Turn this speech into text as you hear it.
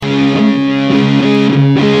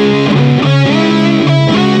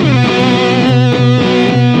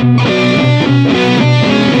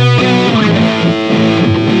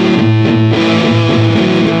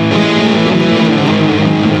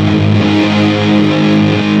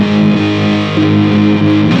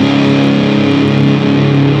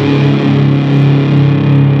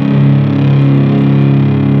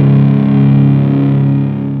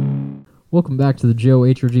back to the Joe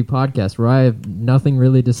HRG podcast, where I have nothing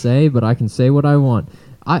really to say, but I can say what I want.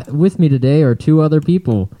 With me today are two other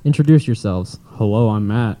people. Introduce yourselves. Hello, I'm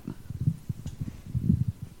Matt.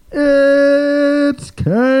 It's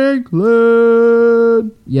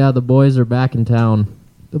Kanklin. Yeah, the boys are back in town.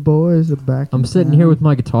 The boys are back in I'm sitting town. here with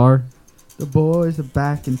my guitar. The boys are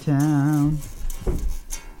back in town.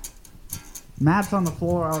 Matt's on the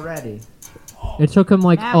floor already. It took him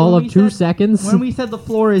like Matt, all when of we 2 said- seconds. When we said the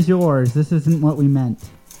floor is yours, this isn't what we meant.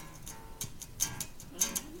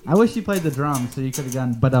 I wish you played the drums so you could have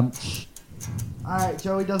gone, but shh. Alright,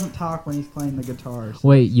 Joey doesn't talk when he's playing the guitars.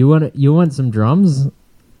 Wait, you want some drums?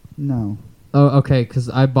 No. Oh, okay, because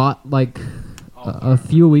I bought like a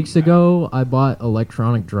few weeks ago, I bought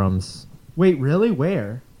electronic drums. Wait, really?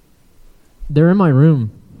 Where? They're in my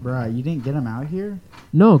room. Bruh, you didn't get them out here?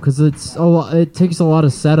 No, because it takes a lot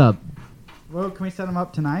of setup. Well, can we set them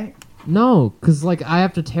up tonight? No, because like I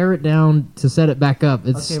have to tear it down to set it back up.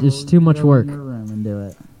 It's Okay, well, too much go work. in your room and do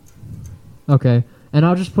it. Okay, and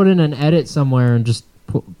I'll just put in an edit somewhere and just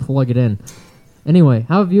plug it in. Anyway,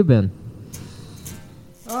 how have you been?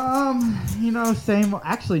 Same.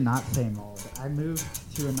 Actually, not same old. I moved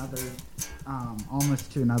to another,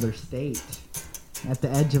 almost to another state, at the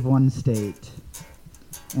edge of one state,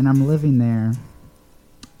 and I'm living there.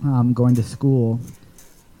 Going to school,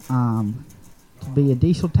 to be a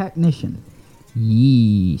diesel technician.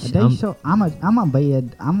 Yeesh. A diesel. I'm gonna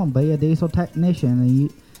be a diesel technician.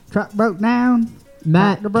 And truck broke down.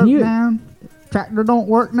 Matt, Tractor broke down. Tractor don't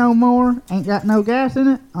work no more. Ain't got no gas in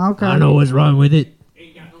it. Okay. I know what's wrong with it.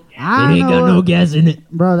 I It ain't got no gas in it.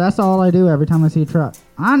 Bro, that's all I do every time I see a truck.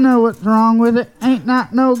 I know what's wrong with it. Ain't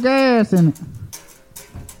not no gas in it.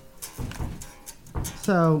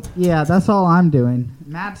 So, yeah, that's all I'm doing.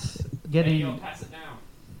 Matt's getting... Pass it down.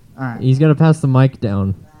 Alright. He's got to pass the mic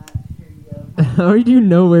down. Here you go. How do you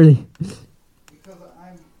know where? Because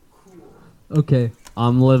I'm cool. Okay.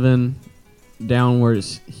 I'm living down where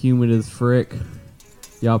it's humid as frick.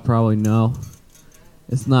 Y'all probably know.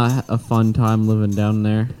 It's not a fun time living down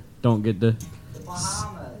there. Don't get to... The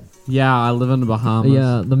Bahamas. Yeah, I live in the Bahamas.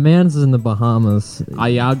 Yeah, the man's in the Bahamas.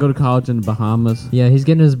 I go to college in the Bahamas. Yeah, he's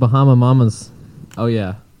getting his Bahama mamas. Oh,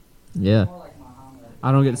 yeah. Yeah. More like Muhammad.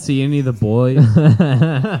 I don't get to see any of the boys.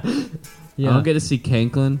 Yeah. I don't get to see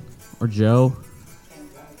Kanklin or Joe.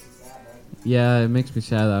 Yeah, it makes me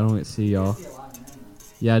sad that I don't get to see y'all.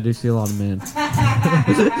 Yeah, I do see a lot of men.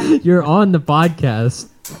 You're on the podcast.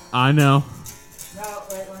 I know. No,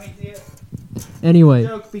 wait, let me see it. Anyway,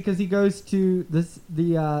 Joke because he goes to the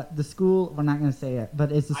school. We're not gonna say it,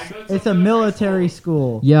 but it's I go to a a military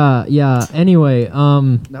school. yeah. Anyway,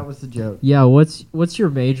 That was the joke. yeah. What's your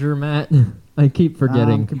major, Matt? I keep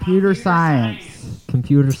forgetting. Computer science.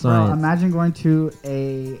 Computer Bro, science. imagine going to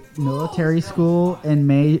a military school and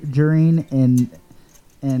majoring in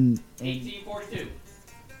 1842.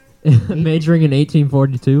 Majoring in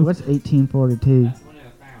 1842. what's 1842? That's when it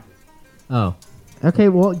was Oh, founded. Okay,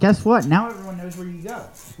 well, guess what? Now everyone knows where you go.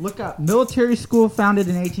 Look up military school founded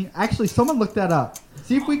in 18. Actually, someone look that up.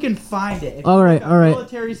 See if we can find it. If All you right, look up all right.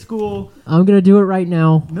 Military school. I'm gonna do it right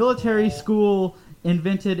now. Military school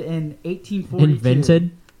invented in 1842.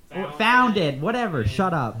 Invented. Or founded. Whatever.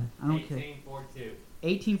 Shut up. I don't care. 1842.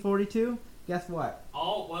 1842. Guess what?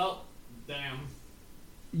 Oh, well, damn.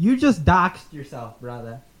 You just doxed yourself,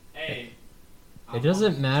 brother. Hey. It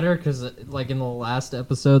doesn't matter because, like, in the last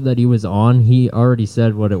episode that he was on, he already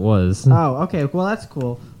said what it was. Oh, okay. Well, that's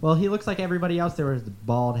cool. Well, he looks like everybody else. There was the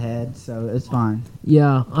bald head, so it's fine.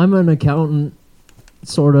 Yeah, I'm an accountant,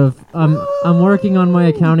 sort of. I'm working on my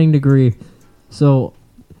accounting degree, so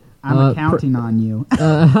I'm counting on you.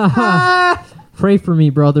 pray for me,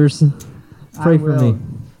 brothers. Pray I for will. me.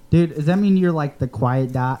 Dude, does that mean you're like the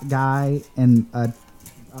quiet guy in a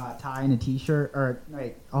tie and a t-shirt? Or,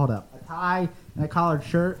 wait, hold up. A tie and a collared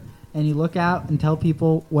shirt, and you look out and tell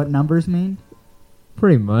people what numbers mean?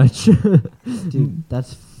 Pretty much. Dude,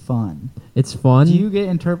 that's fun. It's fun. Do you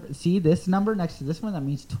get see this number next to this one? That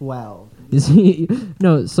means 12. Is he?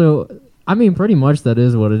 No, so I mean, pretty much that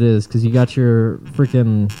is what it is because you got your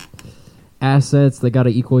freaking assets. They got to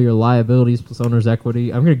equal your liabilities plus owner's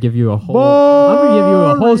equity. I'm gonna give you a whole. I'm gonna give you a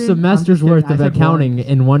whole Boring. semester's I'm just worth kidding. of I said accounting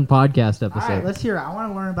in one podcast All episode. right, let's hear it. I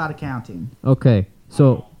want to learn about accounting. Okay,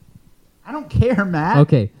 so I don't care, Matt.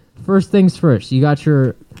 okay, first things first. You got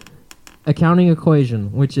your accounting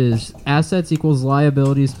equation, which is assets equals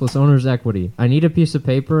liabilities plus owner's equity. I need a piece of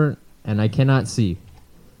paper, and I cannot see.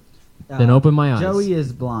 Then open my eyes. Joey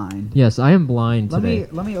is blind. Yes, I am blind Let today.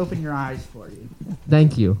 me open your eyes for you.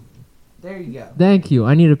 Thank you. There you go. Thank you.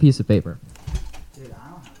 I need a piece of paper. Dude, I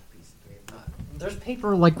don't have a piece of paper. There's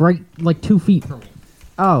paper like 2 feet from me.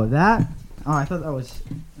 Oh, that? Oh, I thought that was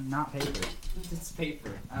not paper. It's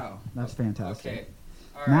paper. Oh, that's fantastic. Okay.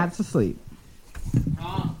 All Matt's asleep.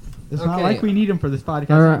 It's not Okay. like we need him for this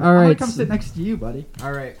podcast. All right, I'm all gonna right, come so- sit next to you, buddy.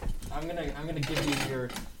 All right. I'm gonna give you your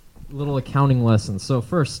little accounting lesson. So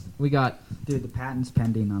first, we got. Dude, the patent's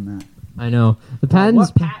pending on that. I know the patents.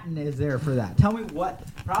 What patent is there for that? Tell me what.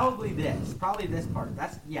 Probably this. Probably this part.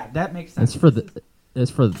 That makes sense. It's for the. It's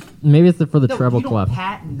for maybe it's for the No, treble you don't clef.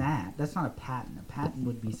 patent that. That's not a patent. A patent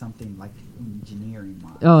would be something like engineering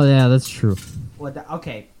wise. Oh yeah, that's true. Well,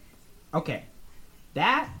 okay.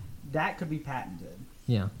 That could be patented,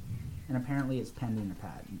 Yeah, and apparently it's pending a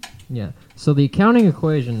patent. yeah. So the accounting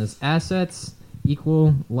equation is assets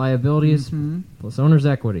equal liabilities Mm-hmm. plus owner's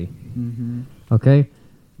equity. Mm-hmm. Okay,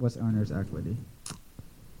 What's owner's equity?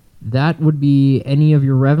 that would be any of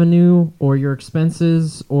your revenue or your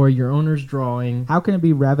expenses or your owner's drawing. How can it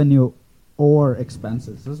be revenue or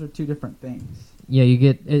expenses? Those are two different things. Yeah, you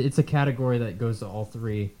get. It's a category that goes to all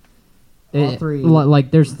three. All three.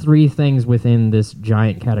 Like there's three things within this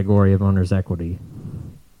giant category of owner's equity.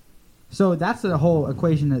 So that's the whole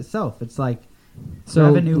equation itself. It's like So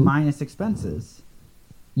revenue minus expenses,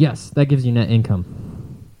 yes, that gives you net income.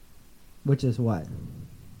 which is what?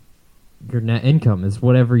 Your net income is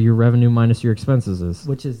whatever your revenue minus your expenses is.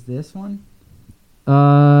 Which is this one?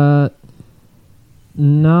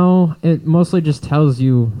 No, it mostly just tells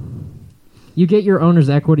you. You get your owner's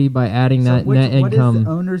equity by adding that net What is income. the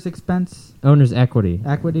owner's expense? Owner's equity.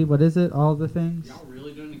 Equity, what is it? All the things? Y'all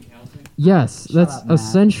really doing accounting? Yes, Shut that's up, Matt.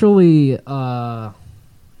 essentially. How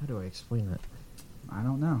do I explain that? I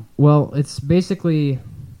don't know. Well, it's basically.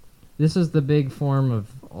 This is the big form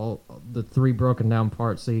of all the three broken down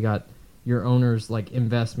parts. So you got your owner's like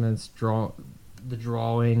investments, the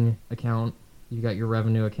drawing account. You got your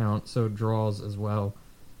revenue account, so draws as well.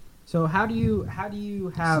 So how do you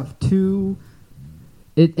have two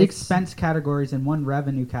It's expense categories and one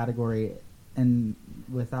revenue category, and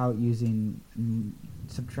without using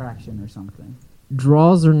subtraction or something?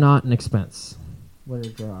 draws are not an expense. What are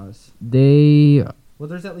draws? They Well,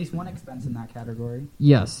 there's at least one expense in that category.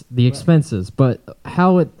 yes, the Right. expenses, but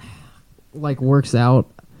how it like works out,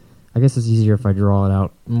 I guess it's easier if I draw it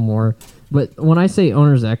out more. But when I say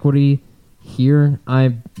owner's equity here,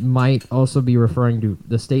 I might also be referring to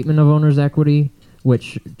the statement of owner's equity,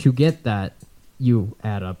 which to get that, you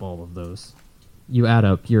add up all of those. You add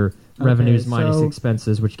up your revenues minus so-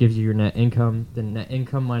 expenses, which gives you your net income. Then net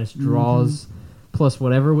income minus draws, plus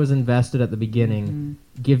whatever was invested at the beginning,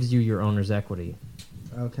 gives you your owner's equity.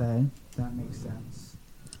 Okay, that makes sense.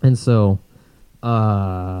 And so,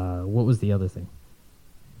 what was the other thing?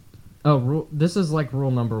 Oh, this is like rule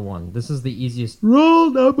number 1. This is the easiest. Rule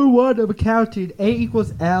number 1 of accounting: A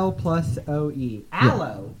equals L plus OE.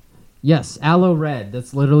 Aloe. Yes, aloe red.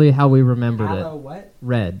 That's literally how we remembered Aloe it. what?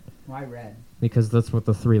 Red, Why red? because that's what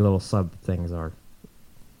the three little sub things are.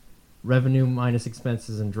 Revenue minus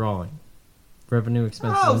expenses and drawing. Revenue,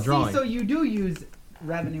 expenses, and drawing. so you do use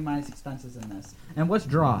revenue minus expenses in this. And what's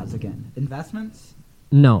draws again? Investments?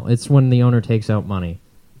 No, it's when the owner takes out money.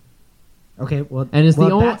 Okay, well, And it's the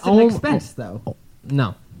that's an only- expense, though.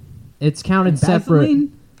 No, it's counted separate.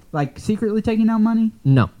 Embezzling? Like secretly taking out money?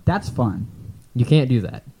 No, That's fun. you can't do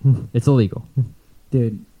that. It's illegal.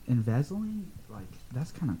 Dude, embezzling? Like,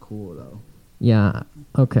 that's kind of cool, though. Yeah.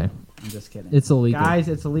 Okay. I'm just kidding. It's illegal. Guys,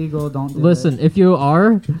 it's illegal. Don't do Listen, it. if you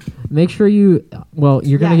are, make sure you. Well,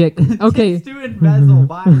 you're gonna get okay. Tips to embezzle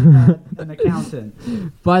by an accountant.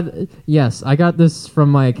 Yes, I got this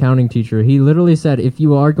from my accounting teacher. He literally said, if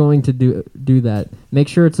you are going to do that, make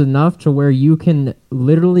sure it's enough to where you can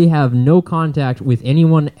literally have no contact with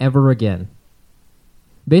anyone ever again.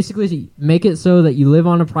 Basically, make it so that you live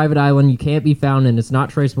on a private island, you can't be found, and it's not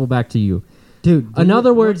traceable back to you. Dude. In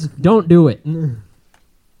other words, don't do it.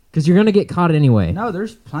 Because you're going to get caught anyway. No,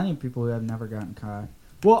 there's plenty of people who have never gotten caught.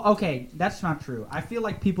 Well, okay, that's not true. I feel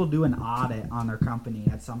like people do an audit on their company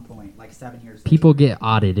at some point, like 7 years People later. get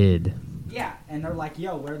audited. Yeah, and they're like,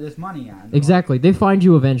 yo, where's this money at? And they're Exactly. They find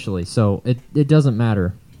you eventually, so it doesn't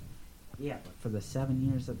matter. like, yeah, but for the 7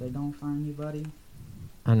 years that they don't find you, buddy.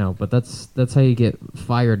 I know, but that's how you get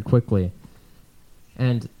fired quickly.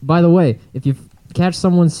 And by the way, if you catch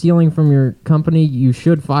someone stealing from your company, you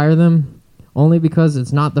should fire them. Only because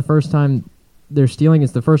it's not the first time they're stealing,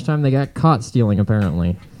 it's the first time they got caught stealing,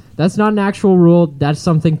 apparently. That's not an actual rule, that's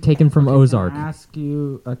something taken from Ozark. Can I ask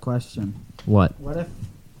you a question? What? What if,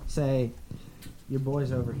 say, your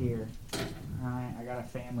boy's over here, alright, I got a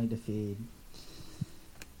family to feed,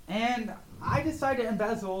 and I decide to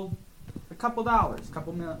embezzle a couple dollars, a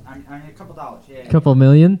couple dollars, yeah. Couple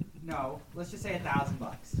million? No, let's just say $1,000.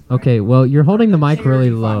 Right? Okay, well, you're holding the mic Charity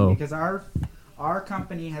really fund, low. because our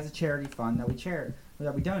company has a charity fund that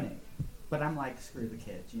we donate. But I'm like, screw the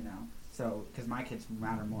kids, you know. So, because my kids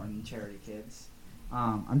matter more than charity kids.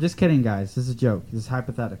 I'm just kidding, guys. This is a joke. This is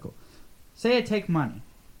hypothetical. Say I take money,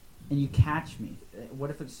 and you catch me. What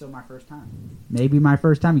if it's still my first time? Maybe my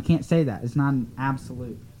first time. You can't say that. It's not an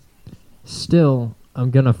absolute. Still, I'm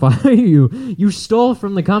gonna fire you. You stole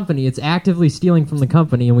from the company. It's actively stealing from the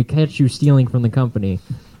company, and we catch you stealing from the company.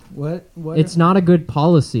 What It's not a good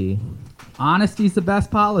policy. Honesty's the best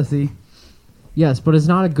policy. Yes, but it's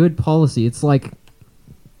not a good policy. It's like,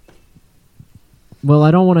 well,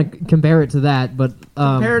 I don't want to compare it to that, but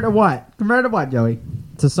Compared to what? Compared to what, Joey?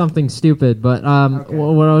 to something stupid. But Okay.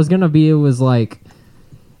 what I was gonna be was like,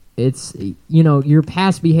 it's, you know, your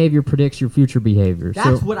past behavior predicts your future behavior.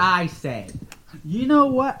 That's So what I say. You know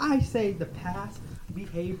what? I say the past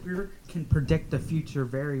behavior can predict the future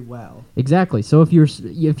very well. exactly. So if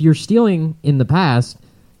you're stealing in the past,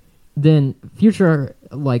 then future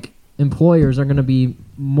like employers are gonna be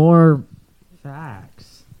more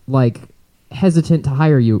Facts. like hesitant to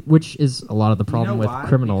hire you, which is a lot of the problem You know with why?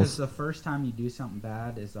 criminals. Because the first time you do something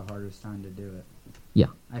bad is the hardest time to do it. Yeah.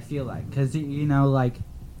 I feel like. Because, you know, like,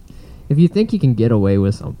 If you think you can get away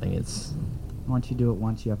with something, it's once you do it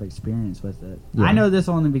once, you have experience with it. Yeah. I know this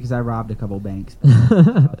only because I robbed a couple banks.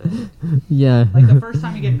 yeah. Like, the first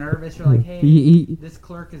time you get nervous, you're like, hey, He- this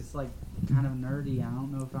clerk is, like, kind of nerdy. I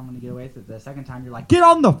don't know if I'm going to get away with it. The second time, you're like, get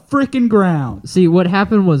on the freaking ground. See, what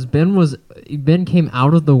happened was Ben came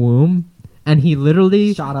out of the womb, and he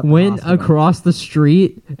literally Shot up the went hospital. across the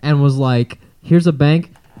street and was like, "Here's a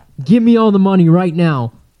bank, give me all the money right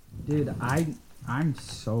now." Dude, I'm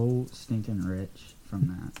so stinking rich from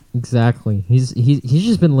that. Exactly. He's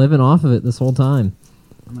just been living off of it this whole time.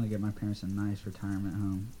 I'm going to get my parents a nice retirement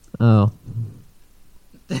home. Oh.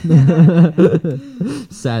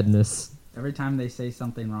 Sadness. Every time they say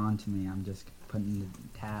something wrong to me, I'm just putting the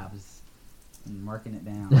tabs and marking it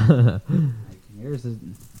down. Like, here's a. Ooh,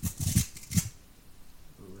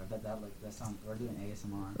 I bet that sounds. We're doing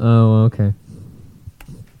ASMR. Oh, okay.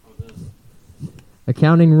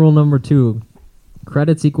 Accounting rule number 2: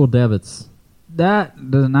 credits equal debits.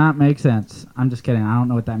 That does not make sense. I'm just kidding. I don't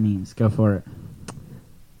know what that means. Go for it.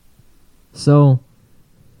 So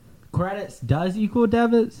Credits does equal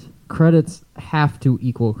debits. credits have to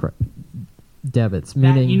equal debits, That,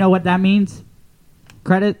 meaning you know what that means?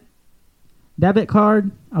 Credit, debit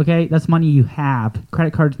card. Okay, that's money you have.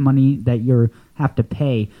 Credit card's money that you have to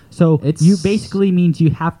pay. So It's- you basically means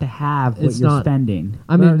you have to have what It's you're not- spending.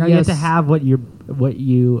 I mean, No, you have to yes. have what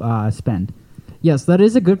you spend. Yes, that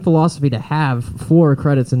is a good philosophy to have for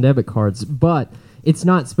credits and debit cards, but it's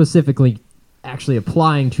not specifically actually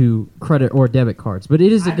applying to credit or debit cards. But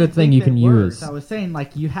it is a I good didn't thing think you that can works. use. I was saying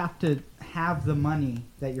like you have to have the money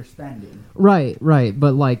that you're spending. Right,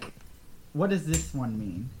 but like, What does this one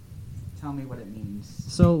mean? Tell me what it means.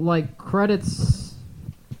 so like credits,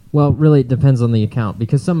 well, really it depends on the account,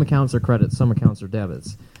 because some accounts are credits, some accounts are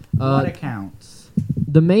debits. What accounts?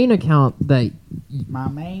 The main account that My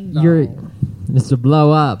main you're goal. is to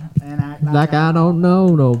blow up, And act like I don't know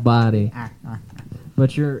nobody. Act.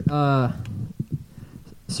 But your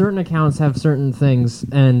certain accounts have certain things,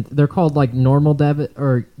 and they're called like normal debit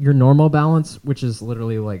or your normal balance, which is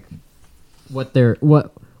literally like what they're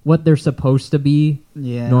supposed to be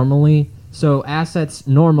Yeah. normally. So assets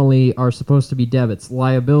normally are supposed to be debits.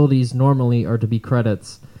 Liabilities normally are to be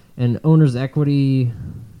credits, and owner's equity,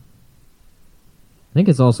 I think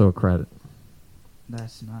it's also a credit.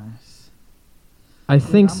 That's nice. I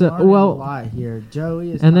think I'm so. learning a Well, lot here.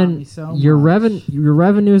 Joey has and taught then me so your much. your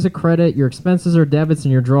revenue is a credit, your expenses are debits,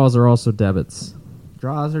 and your draws are also debits.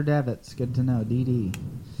 Draws or debits. Good to know. DD.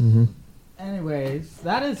 Mm-hmm. Anyways,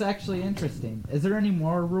 that is actually interesting. Is there any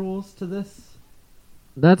more rules to this?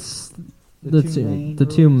 That's The the two two main the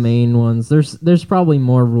two rules? main ones. There's probably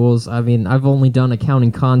more rules. I mean, I've only done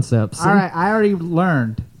accounting concepts. All right, I already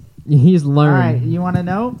learned. He's All learned. right, you want to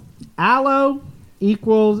know? Aloe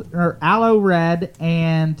equals or aloe red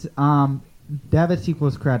and debits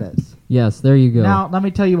equals credits. Yes, there you go. Now let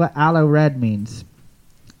me tell you what aloe red means.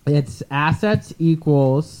 It's assets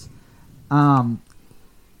equals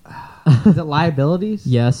is it liabilities?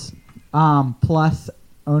 Yes. Plus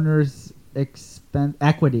owner's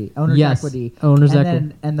equity. Owner's Yes, equity. owner's and equity.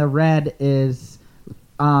 Then, and the red is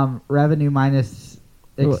revenue minus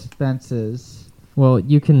expenses. Well,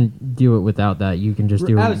 you can do it without that. You can just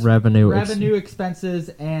do revenue. Revenue, expenses,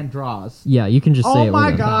 and draws. Yeah, you can just say Oh it.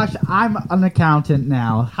 my without gosh, that. I'm an accountant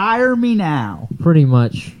now. Hire me now. Pretty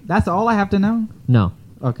much. That's all I have to know? No.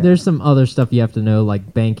 Okay. There's some other stuff you have to know,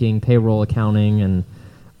 like banking, payroll accounting, and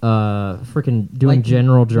freaking doing Like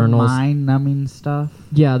general journals. Mind-numbing stuff.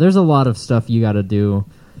 Yeah, there's a lot of stuff you got to do.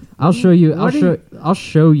 I'll show you. I'll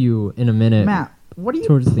show you in a minute. Matt, what do you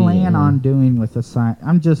towards the plan end. on doing with the science?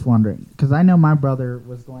 I'm just wondering because I know my brother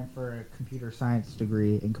was going for a computer science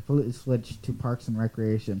degree and completely switched to Parks and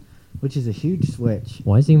Recreation, which is a huge switch.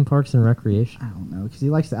 Why is he in Parks and Recreation? I don't know because he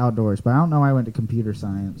likes the outdoors, but I don't know why I went to computer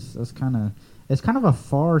science. It's kind of a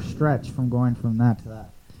far stretch from going from that to that.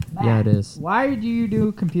 Matt, Yeah, it is. Why do you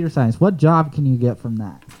do computer science? What job can you get from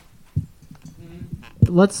that?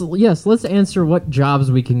 Let's answer what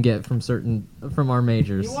jobs we can get from our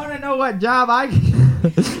majors. You want to know what job I?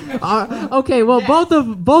 Okay, well, both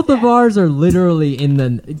of ours are literally in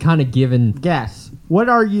the kind of given Guess. What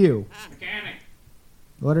are you? Mechanic.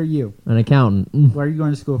 What are you? an accountant. What are you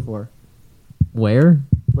going to school for? Where?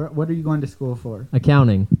 What are you going to school for?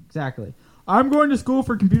 Accounting. Exactly. I'm going to school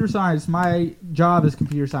for computer science. My job is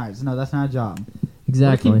computer science. No, that's not a job.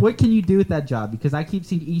 Exactly. What can you do with that job? Because I keep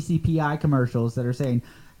seeing ECPI commercials that are saying,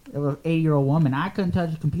 an 80-year-old woman, I couldn't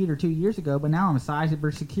touch a computer 2 years ago, but now I'm a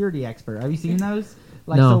cybersecurity expert. Have you seen those?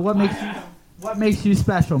 Like, No. So what makes you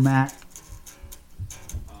special, Matt?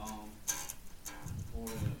 Hold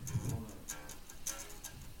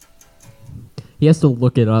up. He has to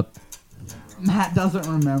look it up. Matt doesn't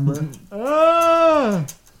remember. Program.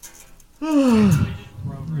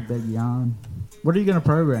 Big yawn. What are you gonna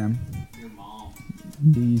program? Your mom.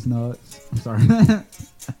 These nuts. I'm sorry.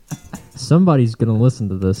 Somebody's gonna listen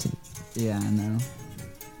to this. Yeah, I know.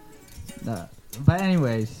 But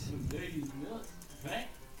anyways, These nuts. Hey.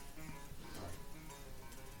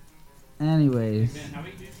 anyways, Man, how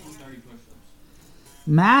about you do some 30 push-ups?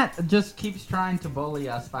 Matt just keeps trying to bully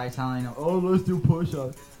us by telling him, "Oh, let's do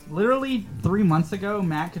push-ups." Literally 3 months ago,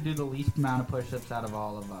 Matt could do the least amount of push-ups out of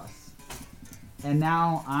all of us, and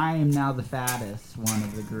now I am the fattest one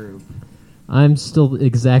of the group. I'm still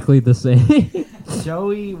exactly the same.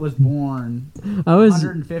 Joey was born I was.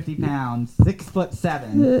 150 pounds,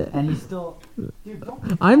 6'7", and he's still. Dude,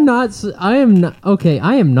 don't. I am not. Okay,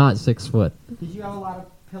 I am not 6 foot. Did you have a lot of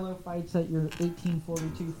pillow fights at your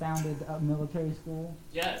 1842 founded military school?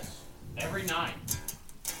 Yes. Every night.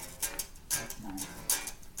 That's nice.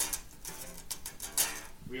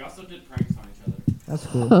 We also did pranks on each other. That's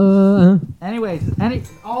cool. Anyways,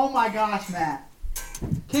 oh my gosh, Matt.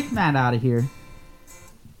 Kick Matt out of here.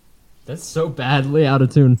 That's so badly out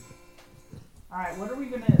of tune. Alright, what are we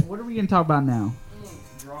gonna talk about now?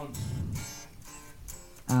 Drugs.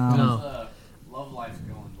 No. How's the love life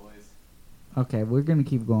going, boys? Okay, we're gonna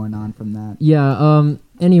keep going on from that. Yeah.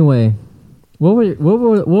 Anyway, what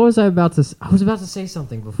was I about to? I was about to say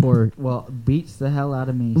something before. Well, beats the hell out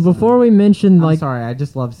of me. son. Before we mentioned I'm sorry, I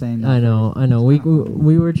just love saying that. I know.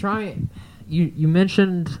 We were trying. You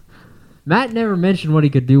mentioned. Matt never mentioned what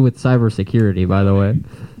he could do with cybersecurity, by the way.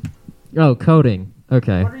 Oh, coding.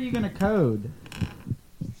 Okay. What are you gonna code?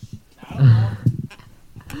 I don't know.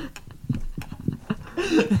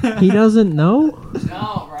 He doesn't know?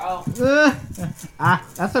 No, bro.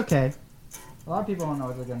 That's okay. A lot of people don't know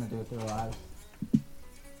what they're gonna do with their lives.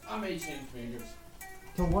 I may change majors.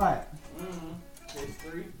 To what? Case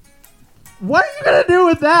 3. What are you gonna do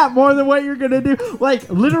with that more than what you're gonna do? Like,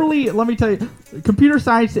 literally, let me tell you, computer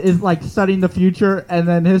science is like studying the future, and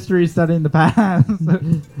then history is studying the past.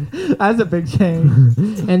 That's a big change.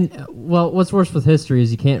 And, well, what's worse with history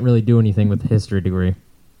is you can't really do anything with a history degree.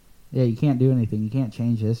 Yeah, you can't do anything. You can't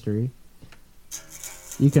change history.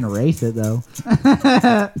 You can erase it, though.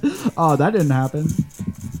 Oh, that didn't happen.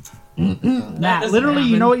 Matt, doesn't literally, you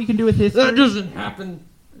happen. know what you can do with history? doesn't happen.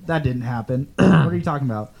 That didn't happen. What are you talking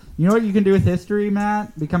about? You know what you can do with history,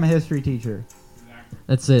 Matt? Become a history teacher. Exactly.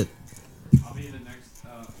 That's it. I'll be the next.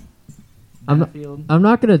 Benefield. I'm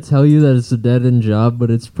not going to tell you that it's a dead-end job,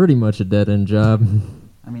 but it's pretty much a dead-end job.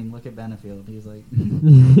 I mean, look at Benefield. He's like,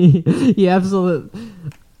 He absolutely...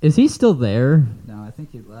 Is he still there? no, I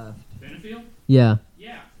think he left. Benefield? Yeah.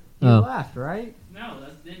 Yeah. He Oh. left, right? No,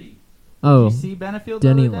 that's Denny. Oh. Did you see Benefield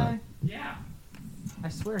Denny the other day? left. Yeah. I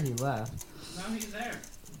swear he left. No, he's there.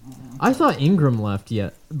 I thought Ingram left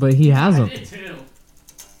yet, but he hasn't. I did too.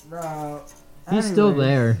 Bro. He's still anyways.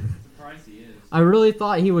 there. Surprised he is. I really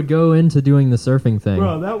thought he would go into doing the surfing thing.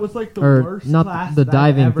 Bro, that was like the Or worst not class the that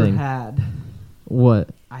diving I ever thing. had. What?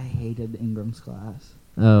 I hated Ingram's class.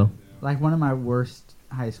 Oh. Like one of my worst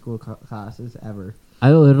high school classes ever.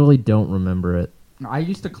 I literally don't remember it. I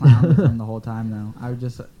used to clown with him the whole time, though. I would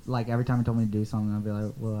just, like, every time he told me to do something, I'd be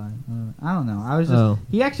like, well, I don't know. I was just, Oh.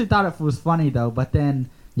 he actually thought it was funny, though, but then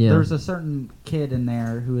Yeah. there was a certain kid in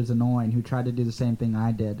there who was annoying who tried to do the same thing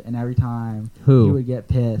I did, and every time Who? he would get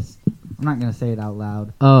pissed. I'm not going to say it out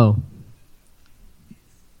loud. Oh.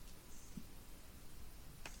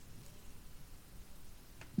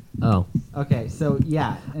 Oh. Okay, so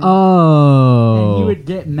yeah. And Oh. he would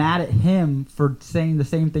get mad at him for saying the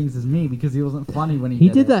same things as me because he wasn't funny when he He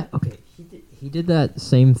did did it. that. Okay. He did that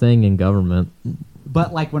same thing in government.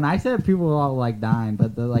 But like when I said it, people were all like dying.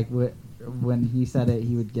 But when he said it,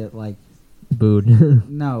 he would get like Booed.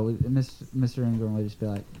 no. Mr. Ingram would just be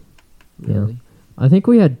like, Yeah. really? I think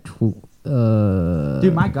we had.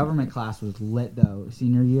 Dude, my government class was lit though.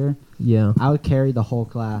 Senior year, Yeah. I would carry the whole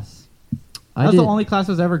class. I That's did. the only class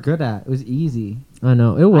I was ever good at. It was easy. I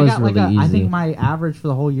know it was I got really easy. I think my average for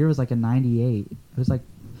the whole year was like a 98. It was like,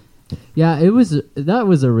 Yeah, it was. That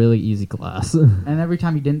was a really easy class. and every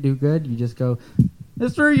time you didn't do good, you just go,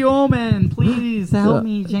 Mr. Yeoman, please help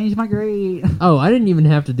me change my grade. Oh, I didn't even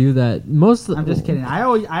have to do that. I'm just kidding. I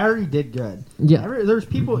already did good. Yeah. There's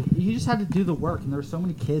people, you just had to do the work, and there were so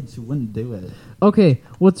many kids who wouldn't do it. Okay,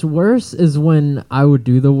 what's worse is when I would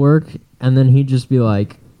do the work and then he'd just be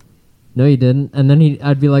like, "No, you didn't," and then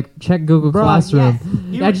I'd be like, "Check Google Bro, Classroom."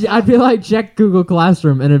 yes. I'd be like, "Check Google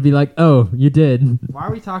Classroom," and it'd be like, "Oh, you did." Why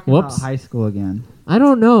are we talking Whoops. about high school again? I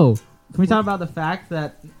don't know. Can we talk about the fact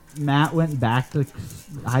that Matt went back to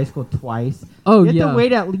high school twice? Oh, You have yeah. to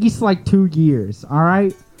wait at least like 2 years, all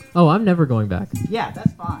right? Oh, I'm never going back. Yeah,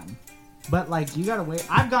 that's fine. But like, you gotta wait.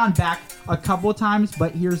 I've gone back a couple of times,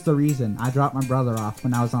 but here's the reason. I dropped my brother off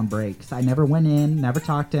when I was on breaks. I never went in, never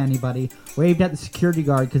talked to anybody, waved at the security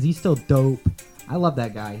guard because he's still dope. I love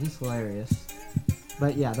that guy. He's hilarious.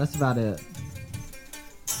 But yeah, that's about it.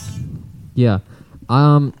 Yeah.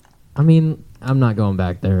 I mean, I'm not going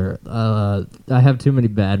back there. I have too many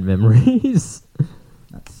bad memories.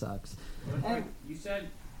 That sucks. You said,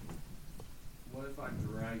 what if I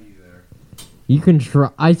drag you there? You can try.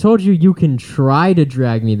 I told you you can try to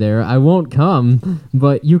drag me there. I won't come,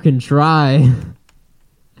 but you can try.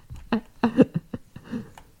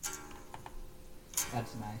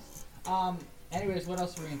 That's nice. Anyways, what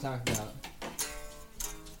else are we gonna talk about?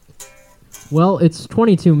 Well, it's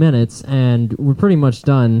 22 minutes, and we're pretty much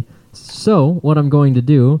done. So, what I'm going to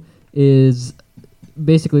do is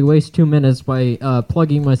basically waste 2 minutes by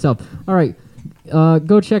plugging myself. All right,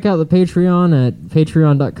 go check out the Patreon at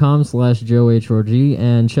patreon.com/JoeHRG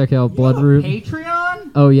and check out You have a Bloodroot.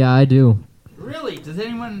 Patreon? Oh, yeah, I do. Really? Does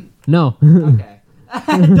anyone? No. Okay.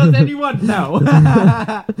 Does anyone know? Wait,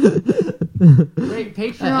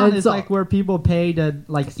 Patreon It's is like where people pay to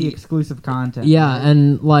like see exclusive content. Yeah, right?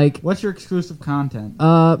 and like What's your exclusive content?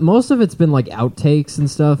 most of it's been like outtakes and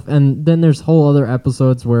stuff, and then there's whole other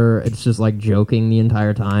episodes where it's just like joking the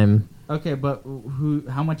entire time. Okay, but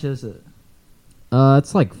how much is it?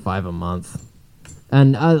 It's like $5 a month,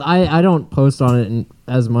 and I don't post on it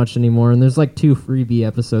as much anymore. And there's like 2 freebie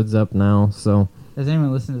episodes up now, so Does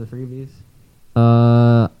anyone listen to the freebies?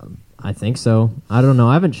 I think so. I don't know.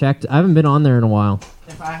 I haven't checked. I haven't been on there in a while.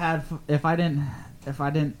 If I didn't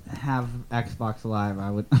have Xbox Live, I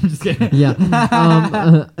would. I'm just kidding. Yeah.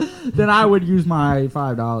 Then I would use my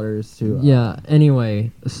 $5 to. Yeah. Anyway,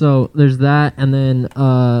 so there's that, and then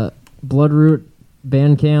Bloodroot,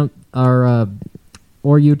 Bandcamp, or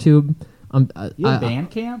YouTube. You have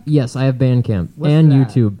Bandcamp? Yes, I have Bandcamp What's and that?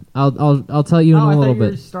 YouTube. I'll tell you in I a little thought you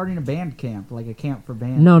were bit. starting a band camp, like a camp for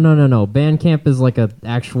bands. No. Bandcamp is like a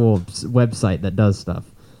actual website that does stuff.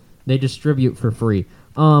 They distribute for free.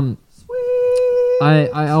 Sweet.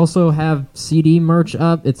 I also have CD merch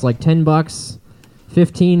up. It's like $10,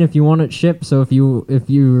 $15 if you want it shipped. So if you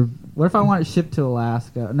What if I want it shipped to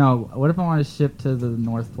Alaska? No. What if I want it shipped to the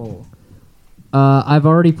North Pole? I've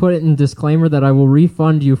already put it in disclaimer that I will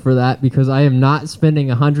refund you for that because I am not spending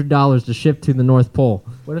 $100 to ship to the North Pole.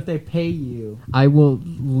 What if they pay you? I will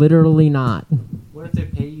literally not. What if they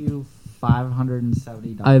pay you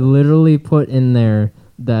 $570? I literally put in there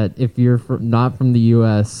that if you're not from the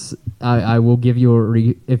U.S., I will give you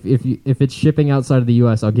a if it's shipping outside of the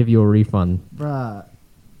U.S., I'll give you a refund. Bruh.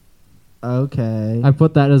 Okay. I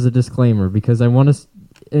put that as a disclaimer because I want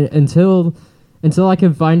to until I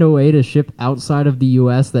can find a way to ship outside of the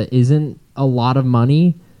U.S. that isn't a lot of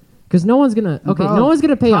money, because no one's gonna Bro, no one's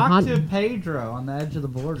gonna pay talk to Pedro on the edge of the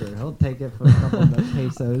border. He'll take it for a couple of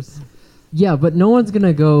pesos. Yeah, but no one's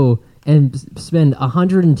gonna go and spend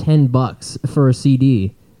 $110 for a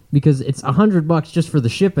CD because it's $100 just for the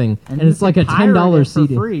shipping, and you it's like a can pirate $10 it for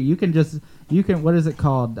CD. free. You can what is it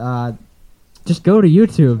called? Just go to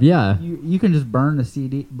YouTube. Yeah, You can just burn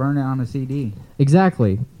it on a CD.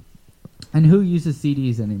 exactly. And who uses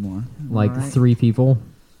CDs anymore? Like Alright. 3 people.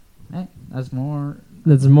 Hey, that's more.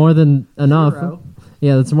 That's more than enough. 0.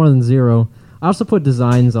 Yeah, that's more than 0. I also put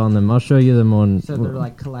designs on them. I'll show you them on. So they're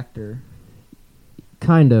like collector.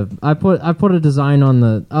 Kind of. I put a design on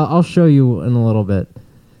the. I'll show you in a little bit.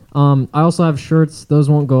 I also have shirts. Those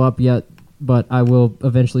won't go up yet but I will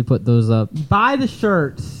eventually put those up. Buy the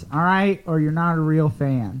shirts, all right, or you're not a real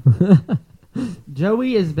fan.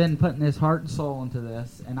 Joey has been putting his heart and soul into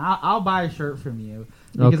this, and I'll buy a shirt from you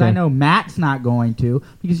because Okay. I know Matt's not going to.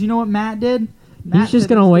 Because you know what Matt did? Matt He's just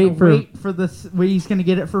said gonna wait for this. Well, he's gonna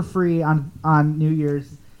get it for free on New Year's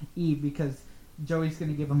Eve because Joey's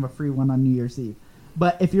gonna give him a free one on New Year's Eve.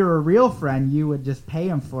 But if you're a real friend, you would just pay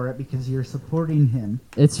him for it because you're supporting him.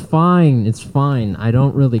 It's fine. It's fine. I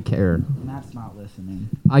don't really care. Matt's not listening.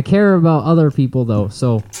 I care about other people though.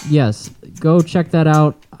 So yes, go check that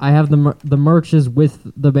out. I have the merches with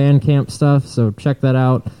the Bandcamp stuff, so check that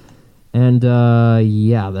out. And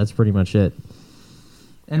yeah, that's pretty much it.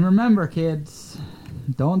 And remember, kids,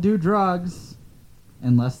 don't do drugs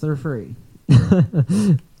unless they're free.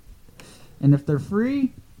 And if they're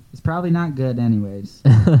free, it's probably not good anyways.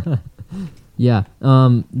 Yeah,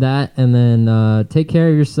 that, and then take care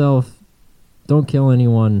of yourself. Don't kill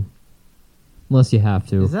anyone unless you have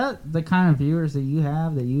to. Is that the kind of viewers that you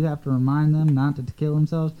have to remind them not to kill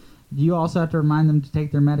themselves? Do you also have to remind them to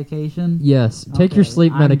take their medication? Yes, take your Okay,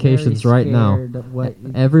 sleep I'm medications very right now. scared of what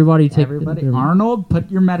Everybody take everybody. Arnold, put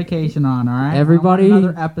your medication on, all right? Everybody- I want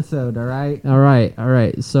another episode, all right? All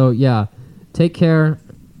right. So yeah, take care.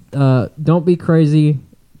 Don't be crazy.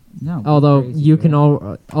 No. Although crazy, you can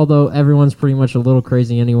man. although everyone's pretty much a little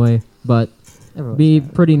crazy anyway, but Everyone's be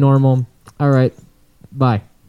bad. pretty normal. All right. Bye.